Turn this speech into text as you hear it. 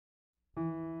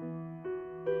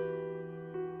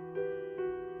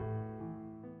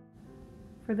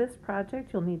For this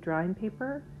project, you'll need drawing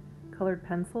paper, colored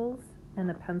pencils, and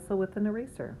a pencil with an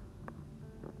eraser.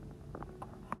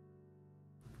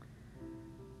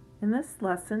 In this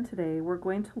lesson today, we're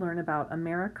going to learn about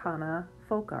Americana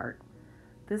folk art.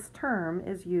 This term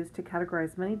is used to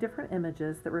categorize many different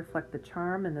images that reflect the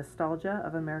charm and nostalgia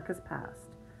of America's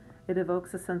past. It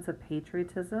evokes a sense of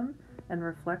patriotism and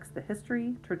reflects the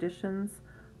history, traditions,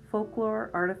 folklore,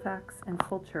 artifacts, and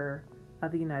culture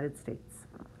of the United States.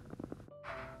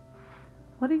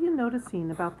 What are you noticing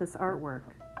about this artwork?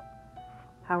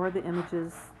 How are the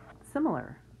images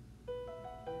similar?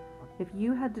 If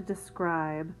you had to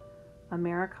describe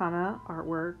Americana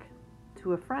artwork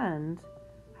to a friend,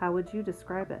 how would you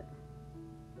describe it?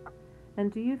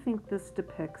 And do you think this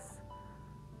depicts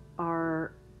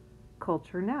our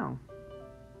culture now?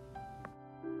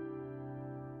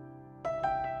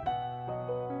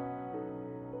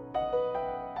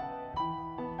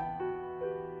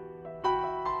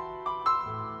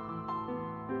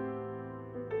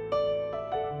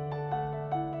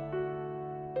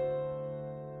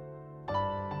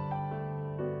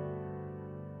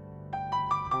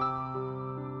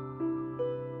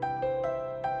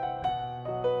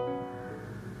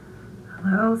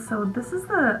 Hello, so this is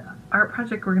the art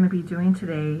project we're going to be doing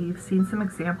today. You've seen some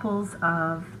examples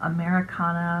of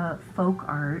Americana folk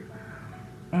art,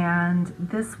 and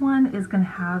this one is going to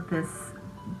have this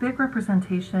big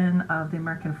representation of the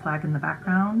American flag in the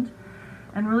background,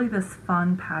 and really this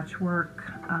fun patchwork,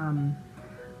 kind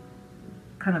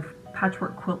of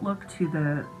patchwork quilt look to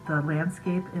the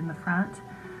landscape in the front,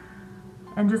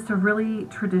 and just a really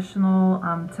traditional,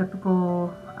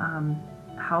 typical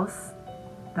house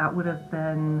that would have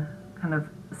been kind of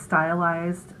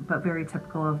stylized but very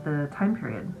typical of the time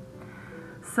period.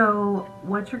 So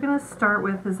what you're going to start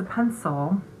with is a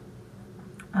pencil,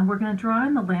 and we're going to draw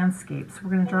in the landscape. So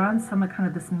we're going to draw in some of kind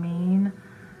of this main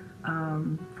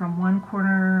from one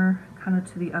corner kind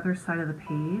of to the other side of the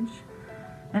page.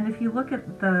 And if you look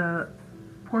at the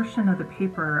portion of the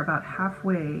paper about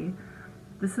halfway,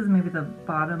 this is maybe the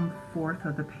bottom fourth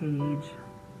of the page.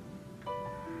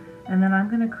 And then I'm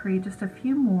going to create just a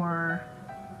few more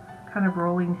kind of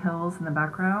rolling hills in the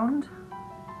background.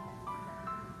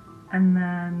 And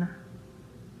then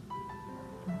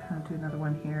I'll kind of do another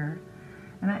one here.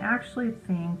 And I actually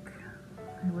think,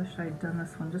 I wish I'd done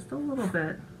this one just a little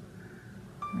bit,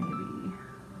 maybe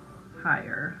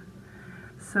higher.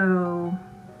 So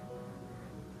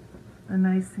the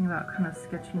nice thing about kind of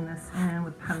sketching this in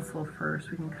with pencil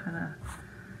first, we can kind of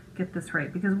get this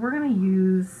right, because we're going to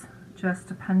use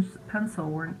just a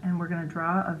pencil, and we're going to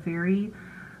draw a very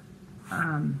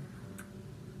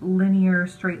linear,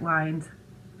 straight-lined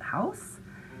house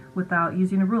without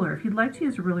using a ruler. If you'd like to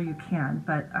use a ruler, you can,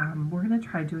 but we're going to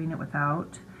try doing it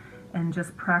without, and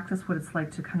just practice what it's like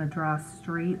to kind of draw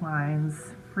straight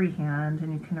lines freehand,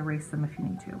 and you can erase them if you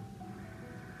need to.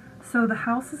 So the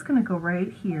house is going to go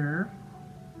right here,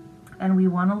 and we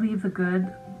want to leave the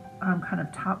good kind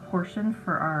of top portion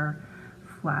for our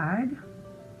flag.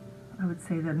 I would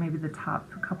say that maybe the top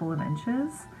couple of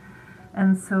inches.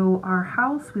 And so our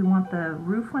house, we want the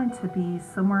roof line to be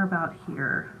somewhere about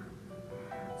here.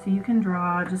 So you can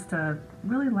draw just a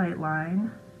really light line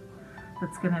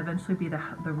that's going to eventually be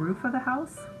the roof of the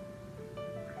house.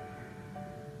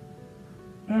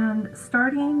 And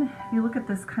starting, if you look at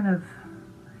this kind of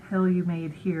hill you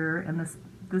made here, and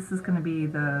this is going to be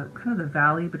the kind of the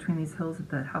valley between these hills that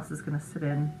the house is going to sit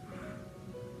in.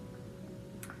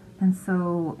 And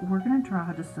so we're going to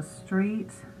draw just a straight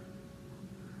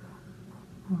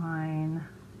line.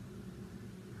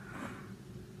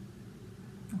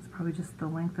 It's probably just the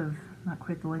length of, not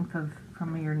quite the length of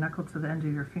from your knuckle to the end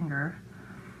of your finger.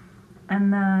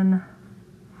 And then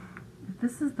if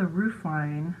this is the roof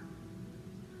line,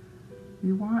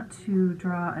 we want to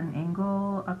draw an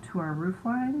angle up to our roof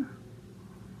line.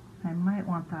 I might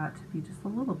want that to be just a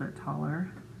little bit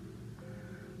taller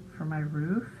for my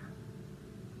roof.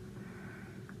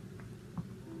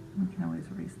 We can always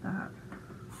erase that.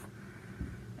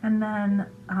 And then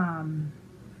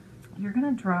you're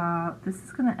going to draw, this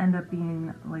is going to end up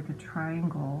being like a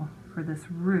triangle for this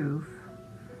roof,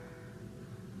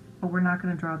 but we're not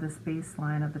going to draw this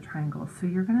baseline of the triangle. So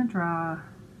you're going to draw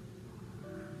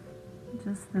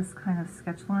just this kind of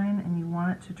sketch line, and you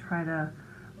want it to try to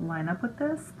line up with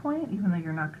this point, even though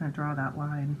you're not going to draw that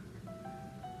line.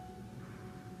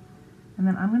 And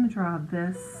then I'm going to draw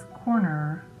this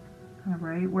corner kind of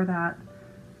right where that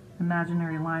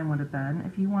imaginary line would have been.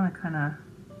 If you want to kind of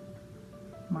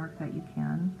mark that, you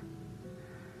can.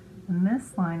 And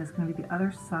this line is going to be the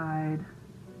other side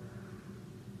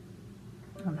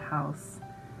of the house.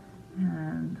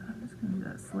 And I'm just going to do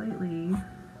that slightly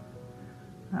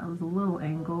That was a little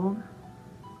angled.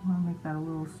 I want to make that a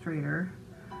little straighter.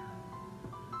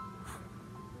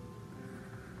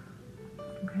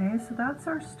 Okay, so that's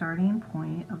our starting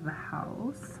point of the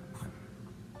house.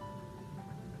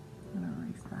 I'm going to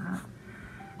erase that.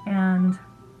 And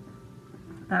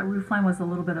that roof line was a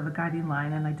little bit of a guiding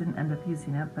line, and I didn't end up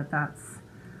using it, but that's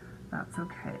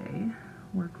okay.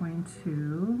 We're going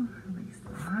to erase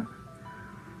that.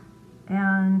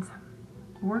 And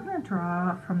we're going to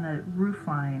draw from the roof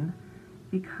line,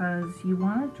 because you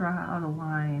want to draw out a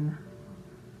line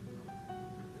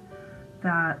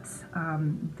that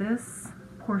this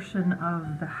portion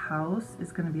of the house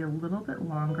is going to be a little bit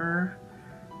longer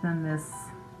than this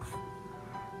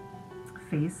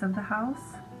face of the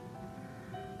house.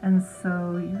 And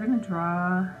so you're going to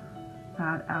draw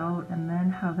that out and then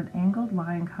have an angled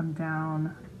line come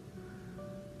down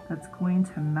that's going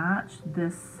to match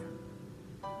this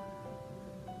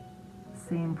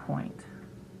same point.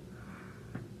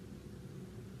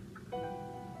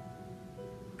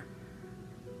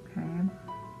 Okay.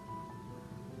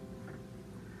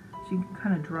 So you can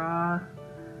kind of draw,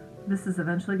 this is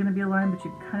eventually going to be a line, but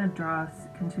you can kind of draw,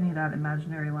 continue that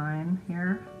imaginary line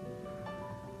here.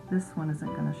 This one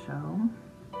isn't going to show.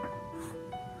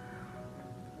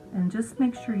 And just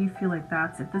make sure you feel like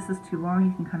that's, if this is too long,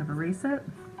 you can kind of erase it.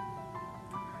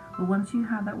 But once you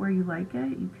have that where you like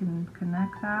it, you can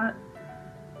connect that.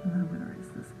 And I'm going to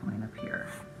erase this point up here.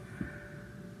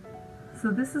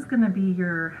 So this is going to be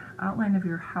your outline of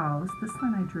your house. This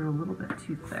one I drew a little bit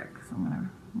too thick, so I'm going to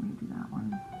redo that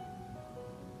one.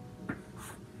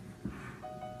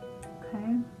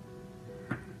 Okay.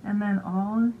 And then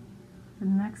the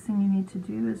next thing you need to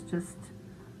do is just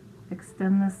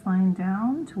extend this line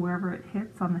down to wherever it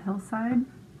hits on the hillside.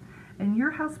 And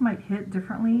your house might hit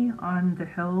differently on the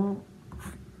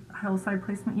hillside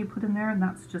placement you put in there, and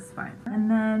that's just fine. And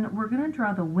then we're going to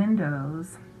draw the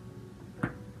windows.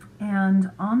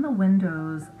 And on the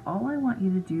windows, all I want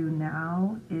you to do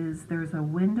now is there's a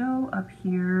window up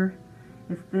here.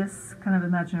 If this kind of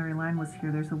imaginary line was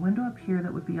here, there's a window up here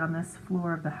that would be on this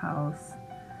floor of the house.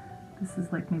 This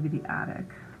is like maybe the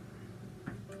attic.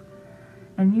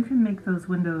 And you can make those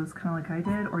windows kind of like I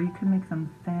did, or you can make them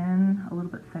thin, a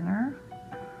little bit thinner.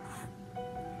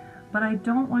 But I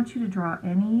don't want you to draw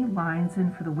any lines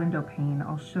in for the window pane.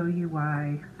 I'll show you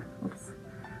why,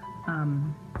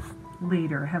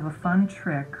 later. I have a fun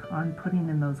trick on putting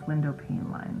in those window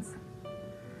pane lines.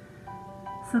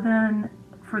 So then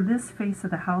for this face of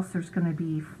the house, there's going to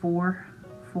be four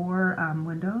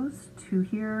windows, 2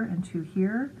 here and 2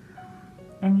 here.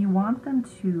 And you want them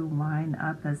to line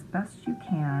up as best you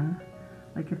can.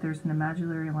 Like if there's an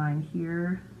imaginary line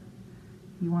here,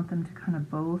 you want them to kind of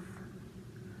both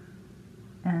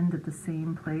end at the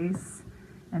same place,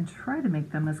 and try to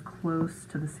make them as close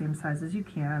to the same size as you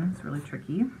can. It's really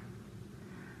tricky.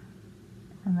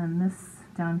 And then this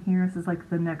down here, this is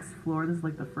like the next floor. This is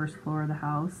like the first floor of the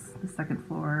house, the second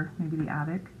floor, maybe the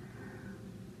attic.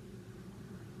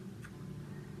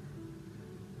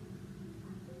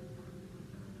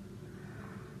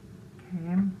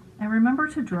 Okay, and remember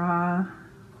to draw,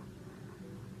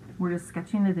 we're just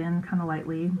sketching it in kind of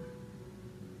lightly.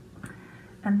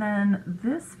 And then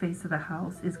this face of the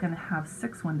house is going to have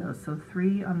 6 windows, so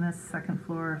 3 on this second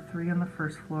floor, 3 on the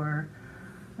first floor,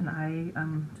 and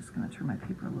I'm just going to turn my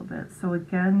paper a little bit. So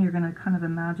again, you're going to kind of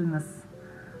imagine this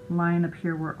line up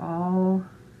here where all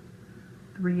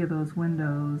 3 of those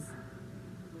windows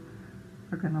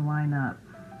are going to line up.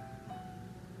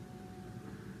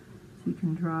 So you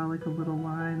can draw like a little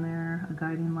line there, a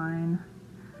guiding line.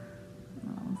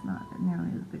 Well, it's not nearly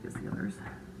as big as the others.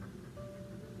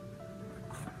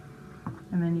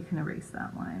 And then you can erase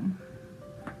that line.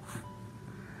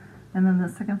 And then the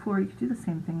second floor, you could do the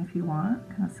same thing if you want,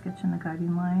 kind of sketch in a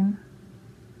guiding line.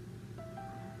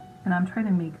 And I'm trying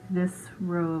to make this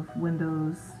row of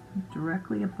windows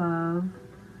directly above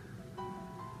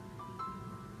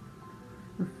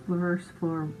the first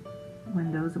floor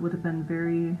windows. It would have been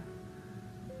very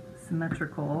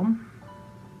symmetrical.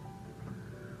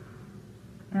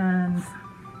 And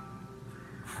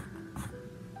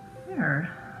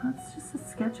there. That's just a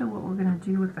sketch of what we're going to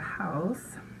do with the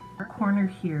house. Our corner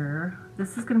here,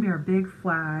 this is going to be our big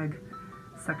flag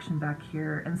section back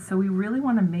here, and so we really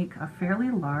want to make a fairly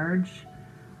large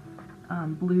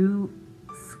blue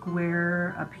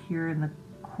square up here in the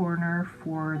corner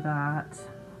for that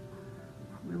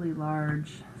really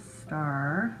large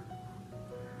star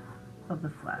of the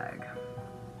flag.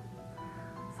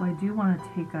 So I do want to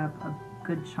take up a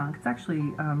good chunk. It's actually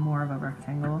more of a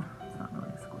rectangle. It's not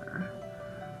really a square.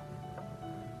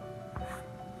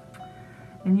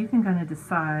 And you can kind of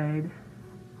decide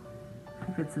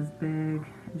if it's as big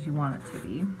as you want it to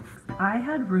be. I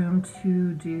had room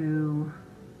to do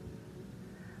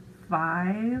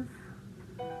 5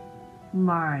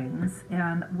 lines,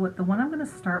 and the one I'm going to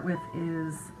start with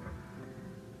is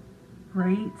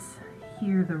right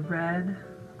here, the red,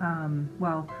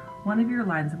 well, one of your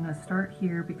lines. I'm going to start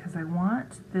here because I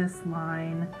want this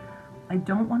line, I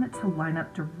don't want it to line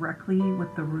up directly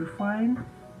with the roof line.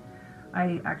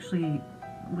 I actually,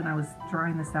 when I was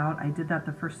drawing this out, I did that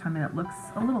the first time, and it looks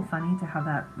a little funny to have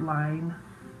that line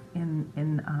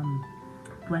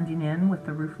blending in with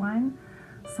the roof line.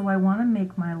 So I want to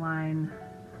make my line,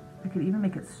 I could even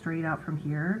make it straight out from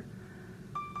here.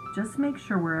 Just make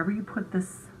sure wherever you put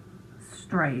this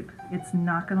stripe, it's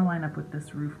not going to line up with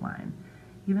this roof line.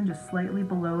 Even just slightly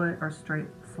below it or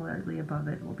slightly above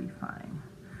it will be fine.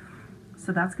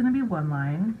 So that's going to be one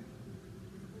line.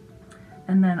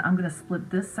 And then I'm going to split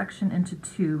this section into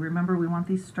 2. Remember, we want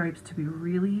these stripes to be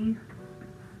really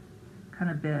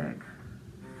kind of big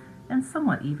and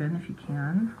somewhat even if you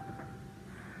can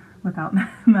without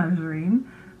measuring.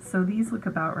 So these look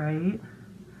about right.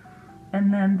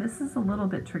 And then this is a little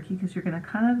bit tricky because you're going to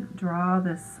kind of draw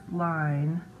this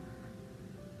line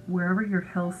wherever your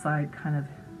hillside kind of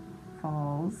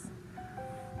falls,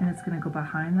 and it's going to go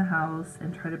behind the house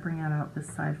and try to bring it out this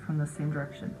side from the same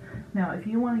direction. Now, if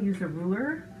you want to use a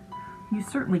ruler, you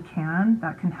certainly can.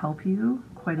 That can help you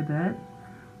quite a bit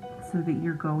so that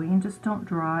you're going. Just don't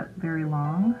draw it very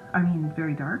long,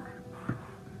 very dark.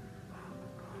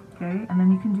 Okay, and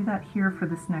then you can do that here for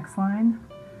this next line.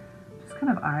 Just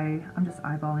kind of I'm just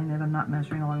eyeballing it. I'm not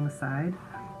measuring along the side.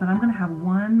 But I'm going to have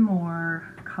one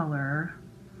more color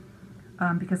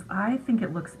because I think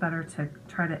it looks better to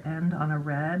try to end on a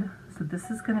red. So this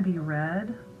is going to be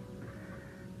red,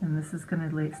 and this is going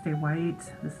to stay white.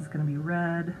 This is going to be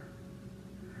red.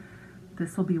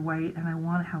 This will be white, and I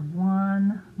want to have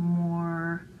one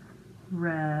more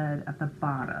red at the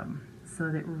bottom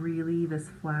so that really this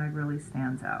flag really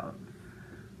stands out.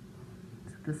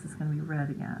 So this is going to be red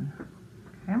again.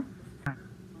 Okay.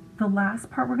 The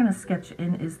last part we're going to sketch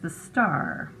in is the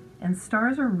star. And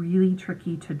stars are really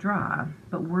tricky to draw,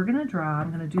 but we're going to draw,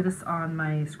 I'm going to do this on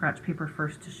my scratch paper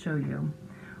first to show you.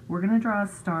 We're going to draw a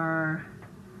star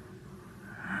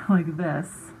like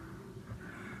this.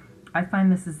 I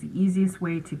find this is the easiest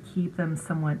way to keep them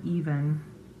somewhat even,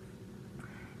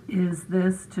 is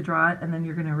this, to draw it, and then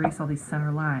you're going to erase all these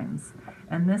center lines.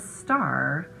 And this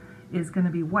star is going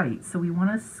to be white, so we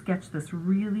want to sketch this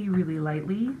really, really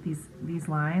lightly, these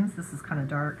lines. This is kind of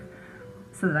dark,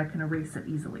 so that I can erase it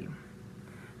easily.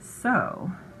 So,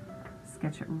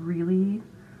 sketch it really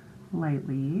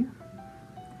lightly.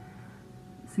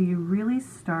 So you really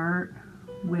start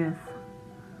with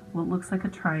what looks like a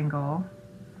triangle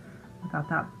without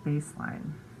that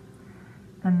baseline.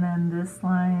 And then this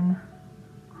line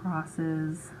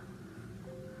crosses,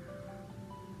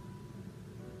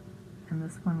 and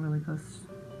this one really goes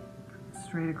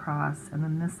straight across, and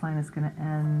then this line is going to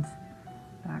end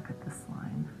back at this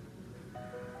line.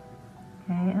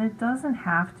 Okay, and it doesn't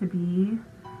have to be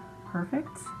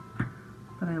perfect,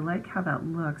 but I like how that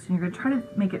looks. And you're going to try to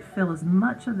make it fill as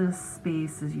much of this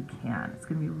space as you can. It's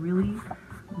going to be really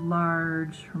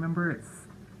large. Remember,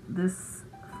 this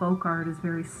folk art is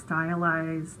very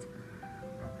stylized,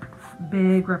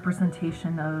 big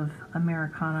representation of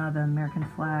Americana, the American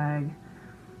flag.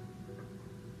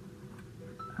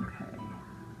 Okay,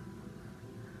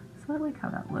 so I like how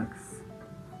that looks.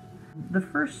 The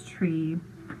first tree,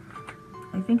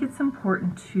 I think it's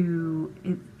important to,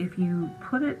 if you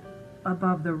put it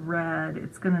above the red,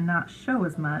 it's going to not show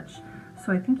as much.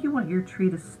 So I think you want your tree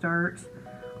to start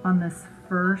on this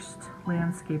first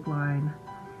landscape line.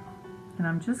 And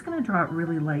I'm just going to draw it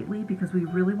really lightly because we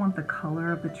really want the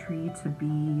color of the tree to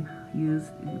be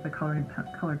used, the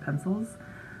colored pencils.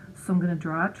 So I'm going to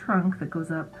draw a trunk that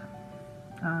goes up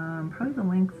probably the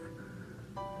length,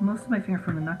 most of my finger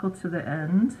from the knuckle to the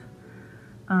end.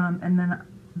 And then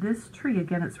this tree,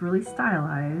 again, it's really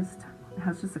stylized. It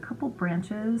has just a couple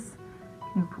branches.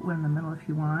 You can put one in the middle if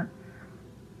you want.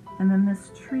 And then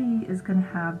this tree is going to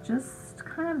have just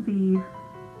kind of the,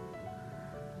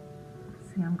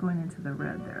 see, I'm going into the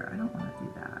red there. I don't want to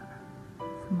do that.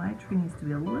 So my tree needs to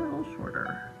be a little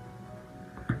shorter.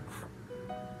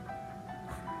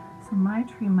 So my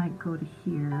tree might go to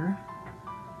here.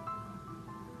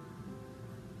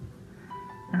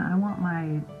 And I want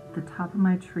the top of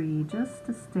my tree just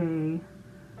to stay,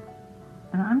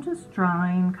 and I'm just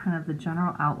drawing kind of the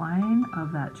general outline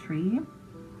of that tree,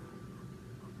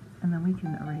 and then we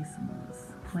can erase some of those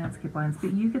landscape lines,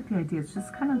 but you get the idea. It's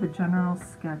just kind of the general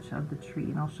sketch of the tree,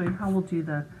 and I'll show you how we'll do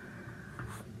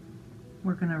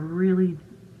we're going to really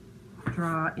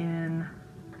draw in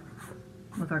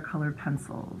with our colored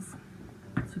pencils.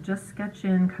 So just sketch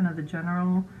in kind of the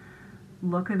general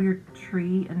look of your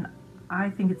tree, and I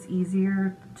think it's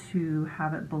easier to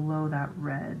have it below that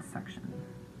red section.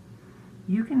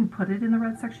 You can put it in the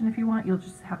red section if you want. You'll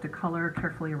just have to color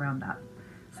carefully around that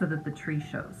so that the tree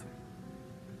shows.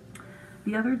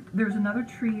 There's another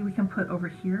tree we can put over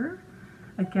here.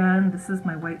 Again, this is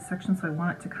my white section, so I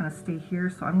want it to kind of stay here.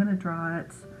 So I'm going to draw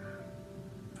it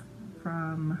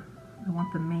from, I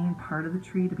want the main part of the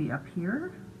tree to be up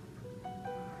here.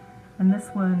 And this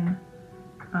one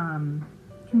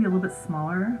can be a little bit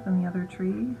smaller than the other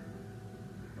tree.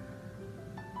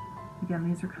 Again,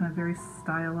 these are kind of very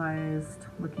stylized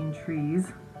looking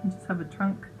trees. They just have a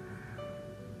trunk.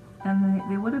 And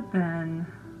they would have been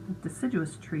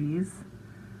deciduous trees,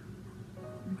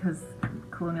 because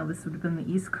colonial, this would have been the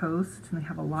East Coast, and they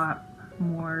have a lot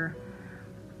more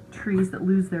trees that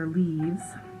lose their leaves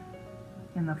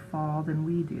in the fall than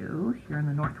we do here in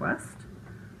the Northwest.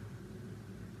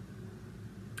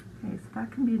 Okay, so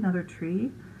that can be another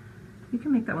tree. You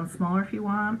can make that one smaller if you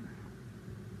want,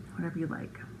 whatever you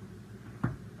like.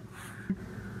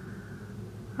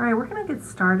 All right, we're going to get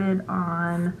started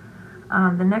on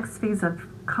the next phase of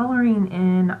coloring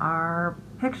in our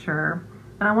picture.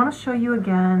 And I want to show you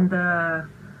again the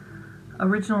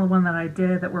original one that I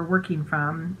did that we're working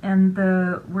from. And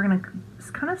we're going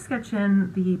to kind of sketch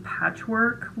in the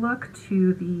patchwork look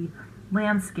to the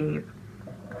landscape.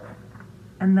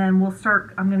 And then we'll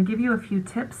start, I'm going to give you a few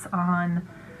tips on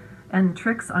and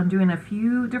tricks on doing a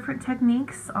few different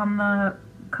techniques on the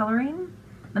coloring,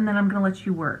 and then I'm going to let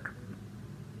you work.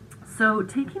 So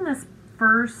taking this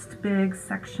first big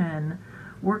section,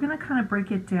 we're going to kind of break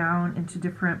it down into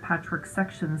different patchwork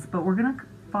sections, but we're going to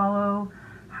follow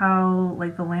how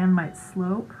like the land might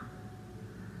slope.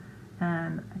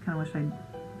 And I kind of wish I'd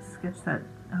sketched that.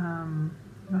 You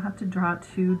don't have to draw it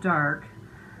too dark.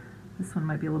 This one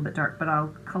might be a little bit dark, but I'll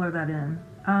color that in.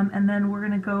 And then we're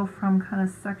going to go from kind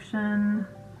of section,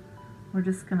 we're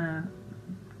just going to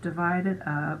divide it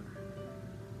up.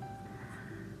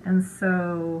 And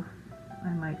so I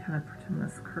might kind of pretend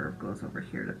this curve goes over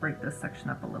here to break this section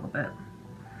up a little bit.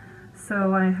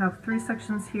 So I have 3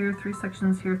 sections here, 3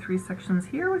 sections here, 3 sections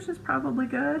here, which is probably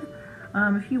good.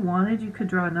 If you wanted, you could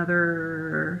draw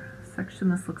another section.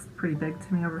 This looks pretty big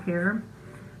to me over here.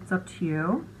 It's up to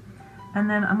you. And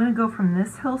then I'm going to go from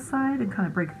this hillside and kind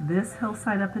of break this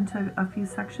hillside up into a few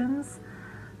sections.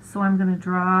 So I'm going to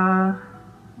draw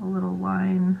a little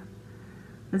line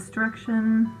this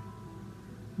direction.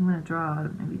 I'm going to draw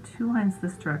maybe 2 lines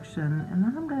this direction, and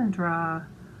then I'm going to draw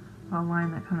a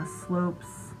line that kind of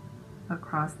slopes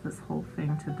across this whole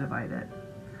thing to divide it.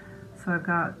 So I've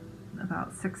got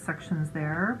about 6 sections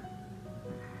there.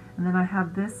 And then I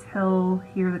have this hill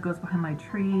here that goes behind my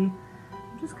tree.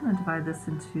 I'm just going to divide this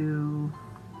into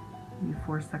maybe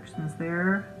 4 sections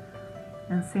there.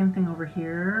 And same thing over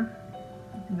here.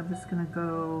 I think I'm just going to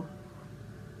go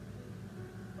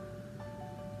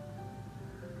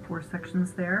 4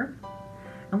 sections there.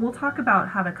 And we'll talk about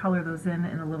how to color those in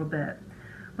a little bit.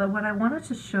 But what I wanted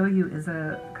to show you is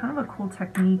a kind of a cool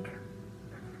technique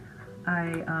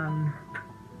I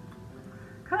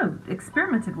kind of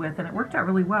experimented with, and it worked out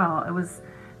really well. I was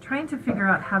trying to figure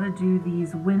out how to do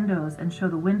these windows and show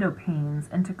the window panes,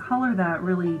 and to color that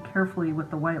really carefully with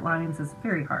the white lines is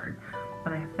very hard.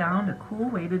 But I found a cool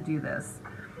way to do this.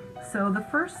 So the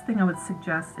first thing I would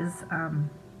suggest is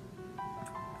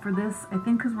for this, I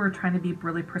think because we're trying to be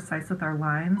really precise with our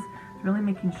lines, really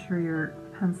making sure your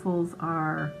pencils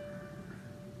are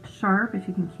sharp, if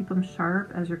you can keep them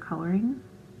sharp as you're coloring.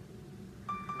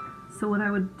 So what I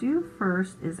would do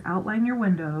first is outline your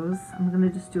windows. I'm going to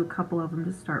just do a couple of them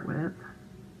to start with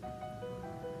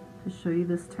to show you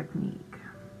this technique.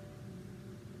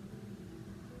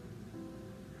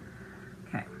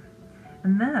 Okay,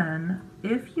 and then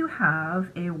if you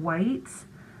have a white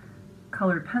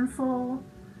colored pencil,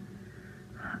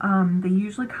 they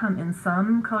usually come in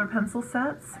some colored pencil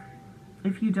sets.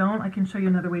 If you don't, I can show you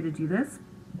another way to do this,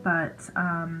 but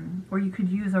or you could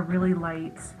use a really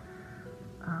light,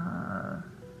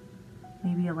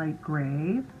 maybe a light gray.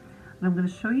 And I'm going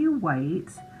to show you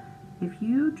white. If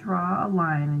you draw a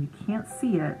line and you can't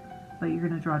see it, but you're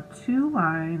going to draw 2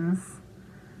 lines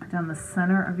down the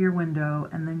center of your window,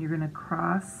 and then you're going to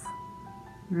cross,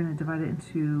 you're going to divide it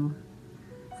into,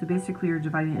 so basically you're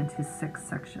dividing it into 6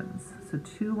 sections. So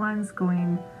 2 lines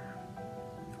going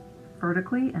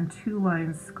vertically and 2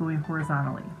 lines going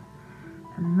horizontally.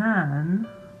 And then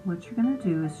what you're going to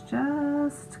do is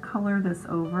just color this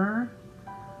over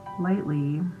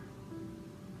lightly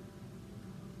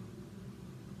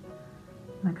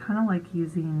And I kind of like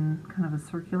using kind of a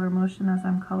circular motion as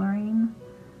I'm coloring,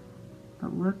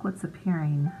 but look what's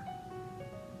appearing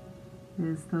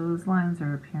is those lines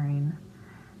are appearing.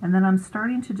 And then I'm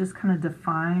starting to just kind of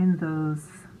define the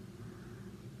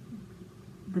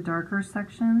darker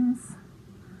sections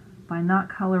by not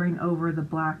coloring over the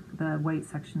white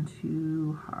section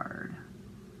too hard.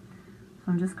 So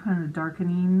I'm just kind of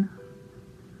darkening.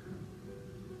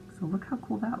 So look how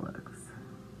cool that looks.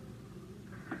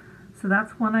 So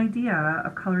that's one idea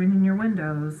of coloring in your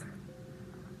windows.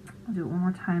 I'll do it one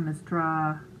more time, is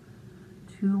draw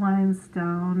 2 lines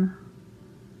down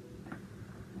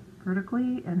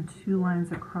vertically and 2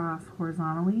 lines across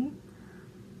horizontally.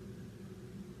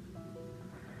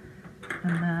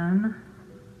 And then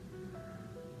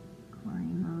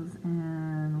coloring those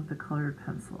in with a colored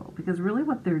pencil. Because really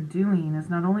what they're doing is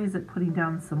not only is it putting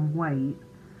down some white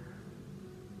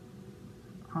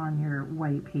on your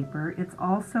white paper, it's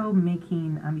also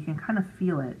making, you can kind of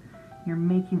feel it, you're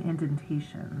making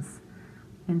indentations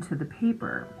into the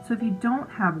paper. So if you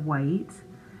don't have white,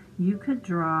 you could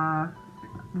draw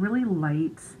really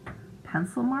light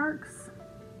pencil marks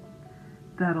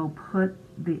that'll put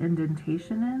the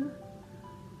indentation in,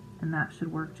 and that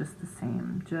should work just the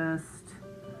same. Just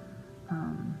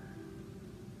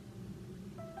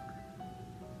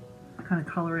kind of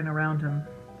coloring around them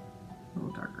a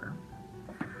little darker.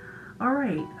 All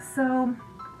right, so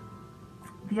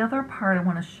the other part I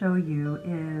want to show you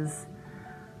is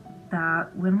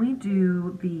that when we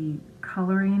do the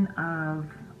coloring of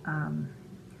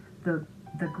the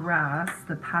grass,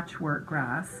 the patchwork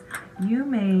grass, you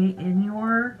may, in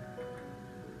your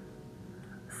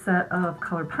set of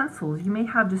colored pencils, you may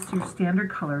have just your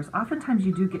standard colors. Oftentimes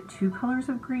you do get 2 colors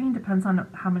of green, depends on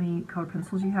how many colored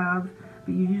pencils you have,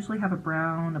 but you usually have a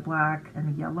brown, a black,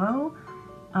 and a yellow.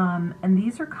 And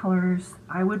these are colors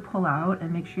I would pull out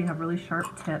and make sure you have really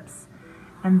sharp tips.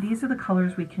 And these are the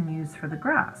colors we can use for the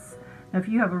grass. Now if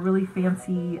you have a really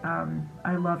fancy,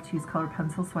 I love to use colored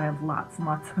pencils, so I have lots and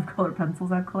lots of colored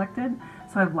pencils I've collected.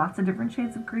 So I have lots of different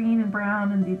shades of green and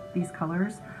brown and these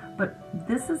colors. But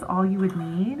this is all you would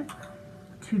need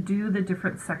to do the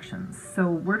different sections. So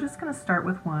we're just going to start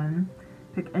with one.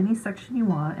 Pick any section you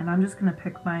want, and I'm just going to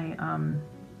pick my,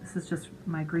 this is just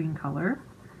my green color.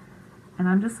 And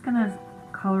I'm just going to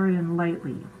color it in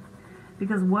lightly.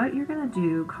 Because what you're going to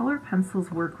do, colored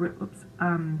pencils work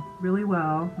really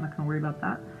well, I'm not going to worry about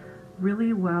that,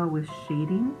 really well with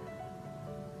shading.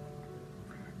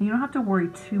 And you don't have to worry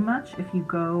too much if you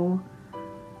go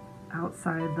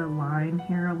outside the line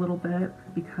here a little bit,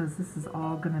 because this is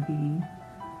all going to be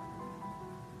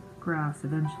grass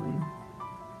eventually.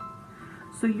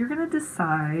 So you're going to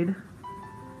decide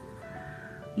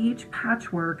each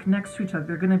patchwork next to each other.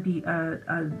 They're going to be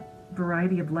a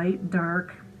variety of light,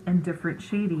 dark, and different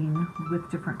shading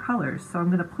with different colors. So I'm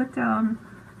going to put down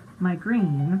my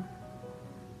green,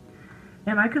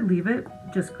 and I could leave it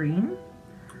just green,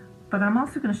 but I'm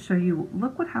also going to show you,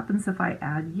 look what happens if I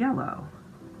add yellow.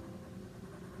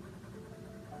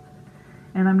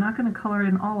 And I'm not going to color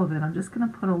in all of it, I'm just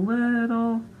going to put a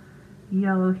little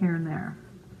yellow here and there.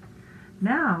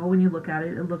 Now when you look at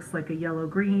it, it looks like a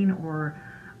yellow-green or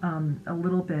a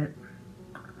little bit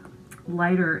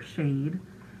lighter shade.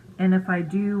 And if I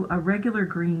do a regular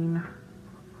green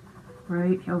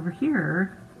right over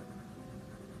here,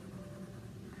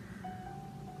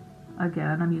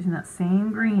 again, I'm using that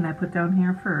same green I put down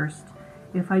here first.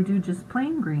 If I do just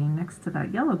plain green next to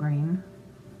that yellow green,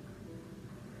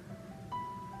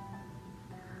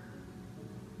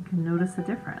 you can notice a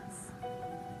difference.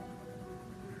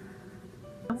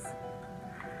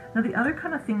 Now the other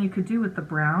kind of thing you could do with the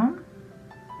brown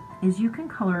is you can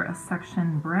color a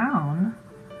section brown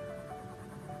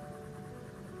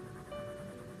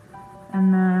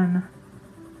and then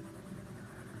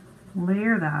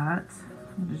layer that,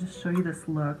 I'll just show you this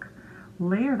look,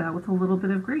 layer that with a little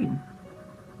bit of green.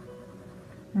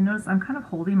 And notice I'm kind of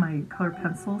holding my colored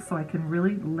pencil so I can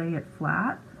really lay it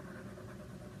flat.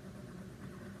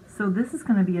 So this is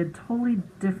going to be a totally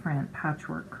different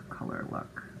patchwork color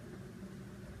look.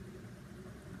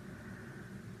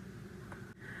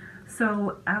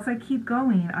 So as I keep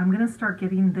going, I'm going to start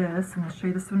getting this, I'm going to show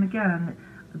you this one again,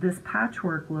 this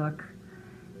patchwork look,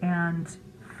 and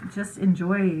just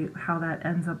enjoy how that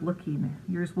ends up looking.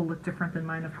 Yours will look different than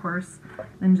mine, of course,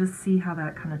 and just see how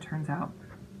that kind of turns out.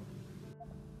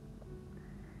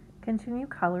 Continue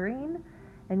coloring,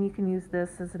 and you can use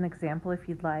this as an example if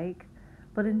you'd like,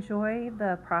 but enjoy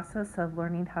the process of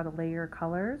learning how to layer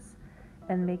colors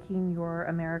and making your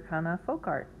Americana folk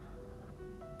art.